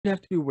You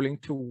have to be willing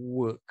to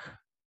work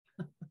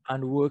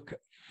and work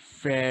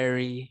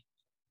very,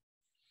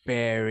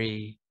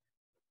 very,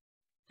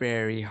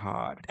 very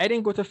hard. I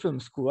didn't go to film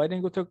school. I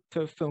didn't go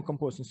to film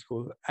composing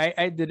school.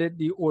 I did it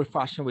the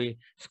old-fashioned way,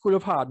 School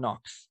of Hard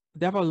Knocks.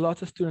 They have a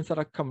lot of students that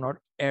are coming out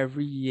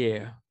every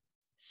year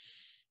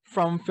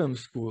from film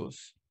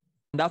schools.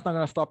 And that's not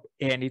going to stop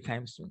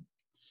anytime soon.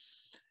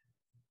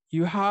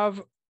 You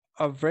have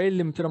a very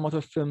limited amount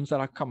of films that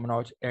are coming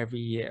out every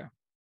year,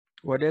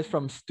 whether it's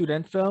from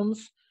student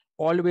films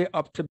all the way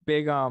up to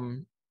big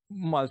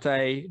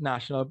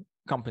multinational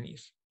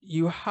companies.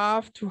 You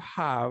have to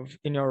have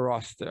in your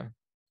roster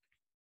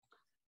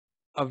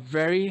a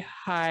very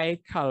high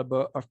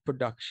caliber of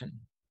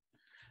production.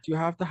 You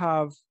have to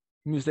have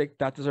music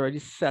that is already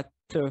set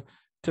to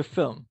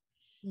film.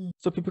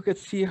 So people could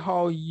see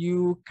how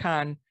you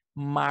can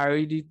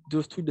marry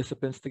those two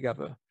disciplines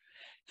together.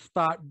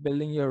 Start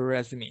building your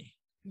resume.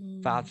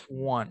 That's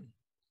one.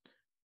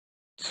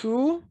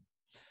 Two,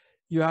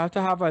 you have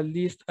to have at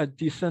least a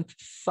decent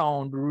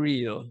sound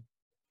reel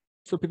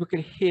so people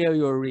can hear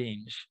your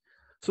range.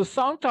 So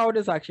SoundCloud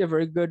is actually a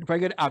very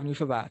good avenue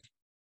for that.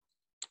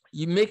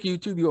 You make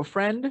YouTube your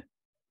friend.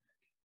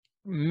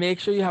 Make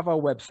sure you have a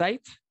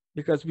website,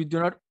 because we do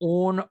not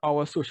own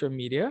our social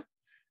media,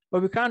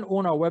 but we can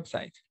own our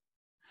website.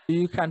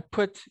 You can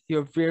put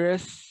your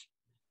various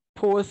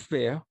posts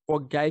there or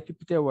guide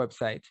people to your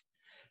website.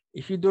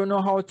 If you don't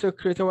know how to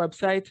create a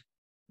website,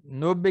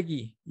 no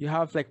biggie. You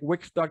have like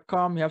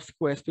Wix.com, you have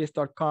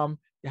Squarespace.com,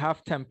 you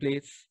have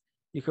templates.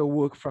 You can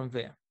work from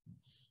there.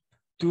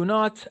 Do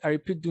not, I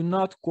repeat, do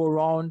not go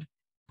around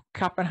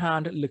cap in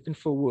hand looking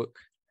for work.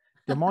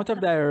 The amount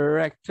of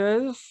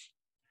directors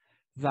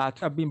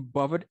that are being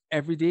bothered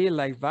every day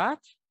like that,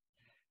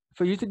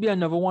 for you to be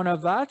another one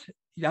of that,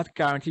 that's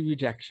guaranteed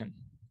rejection.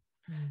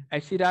 I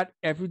see that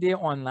every day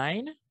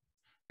online.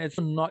 It's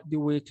not the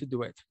way to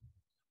do it.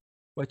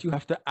 But you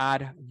have to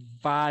add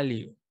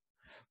value,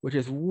 which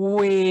is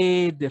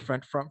way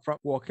different from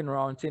walking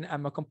around saying,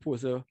 I'm a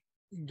composer,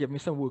 give me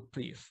some work,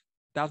 please.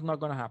 That's not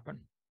going to happen.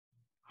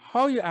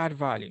 How you add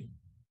value?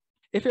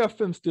 If you're a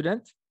film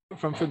student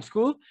from film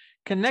school,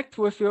 connect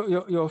with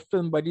your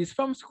film buddies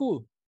from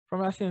school,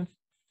 from that same,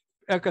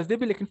 because they'll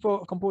be looking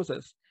for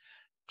composers.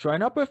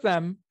 Join up with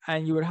them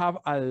and you will have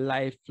a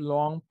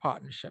lifelong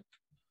partnership.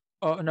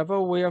 Another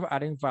way of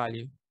adding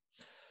value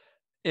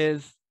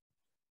is,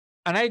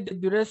 and I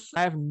do this,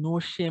 I have no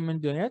shame in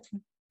doing it.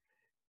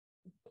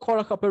 Call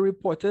a couple of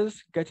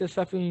reporters, get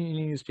yourself in a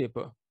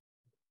newspaper.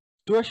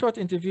 Do a short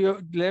interview,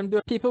 let them do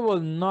it. People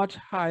will not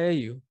hire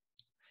you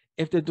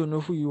if they don't know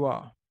who you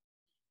are.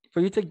 For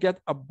you to get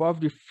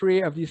above the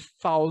fray of these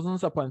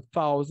thousands upon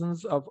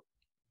thousands of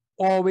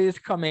always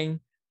coming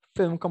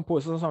film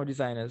composers or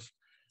designers,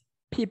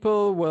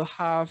 people will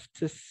have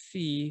to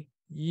see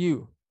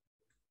you.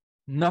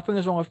 Nothing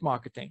is wrong with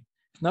marketing.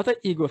 It's not an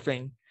ego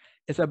thing.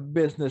 It's a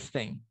business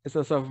thing. It's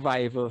a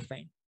survival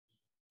thing.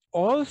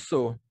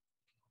 Also,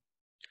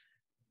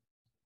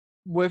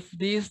 with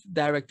these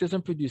directors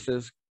and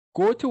producers,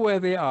 go to where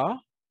they are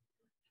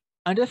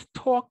and just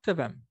talk to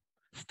them.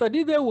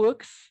 Study their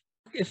works.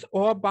 It's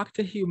all back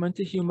to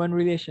human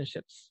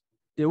relationships.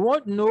 They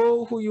won't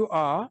know who you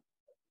are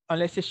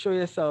unless you show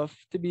yourself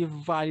to be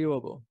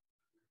valuable.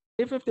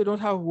 If they don't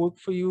have work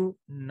for you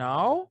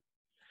now,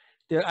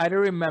 they'll either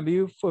remember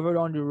you further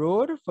down the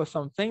road for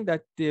something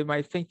that they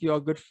might think you're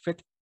a good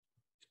fit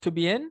to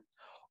be in,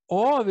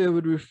 or they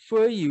would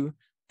refer you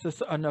to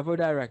another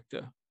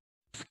director.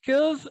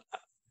 Skills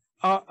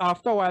are,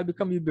 after a while,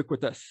 become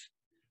ubiquitous.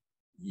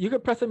 You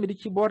could press a MIDI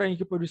keyboard and you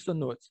could produce a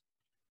note.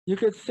 You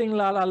could sing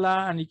la la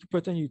la and you could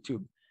put it on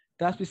YouTube.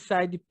 That's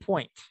beside the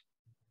point.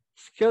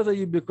 Skills are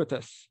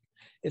ubiquitous.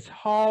 It's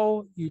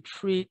how you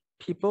treat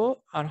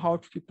people and how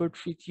people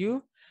treat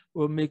you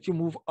will make you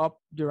move up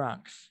the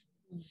ranks.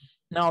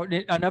 Now,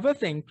 another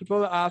thing,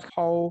 people ask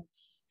how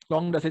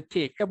long does it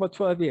take? About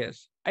 12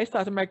 years. I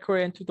started my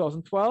career in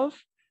 2012.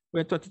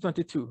 We're in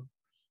 2022.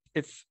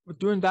 It's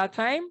during that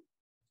time,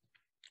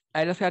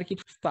 I just had to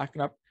keep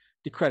stacking up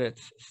the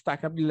credits,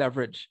 stacking up the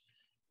leverage.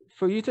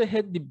 For you to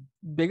hit the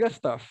bigger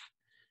stuff,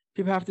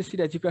 people have to see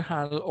that you can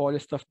handle all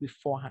this stuff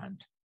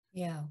beforehand.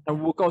 Yeah.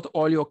 And work out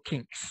all your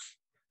kinks.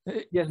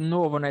 There's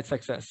no overnight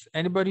success.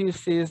 Anybody who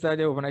says that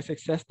they're overnight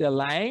success, they're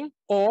lying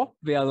or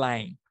they're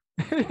lying.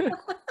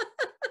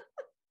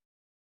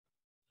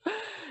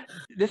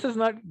 This is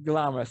not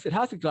glamorous. It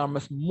has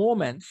glamorous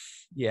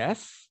moments,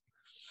 yes,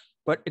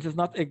 but it is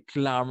not a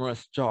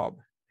glamorous job.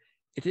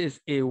 It is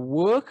a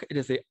work, it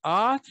is an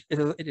art,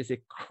 it is a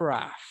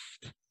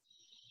craft.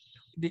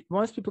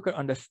 Once people can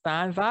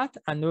understand that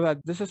and know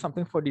that this is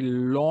something for the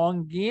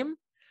long game,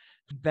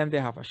 then they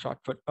have a shot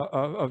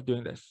of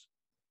doing this.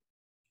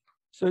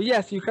 So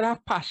yes, you can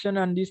have passion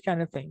and these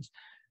kind of things,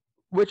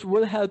 which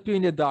will help you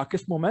in the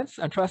darkest moments.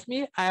 And trust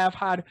me, I have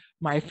had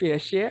my fair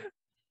share.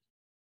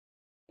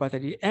 But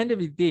at the end of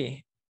the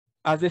day,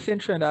 as they say in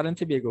Trinidad and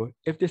Tobago,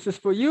 if this is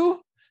for you,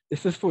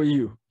 this is for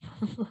you.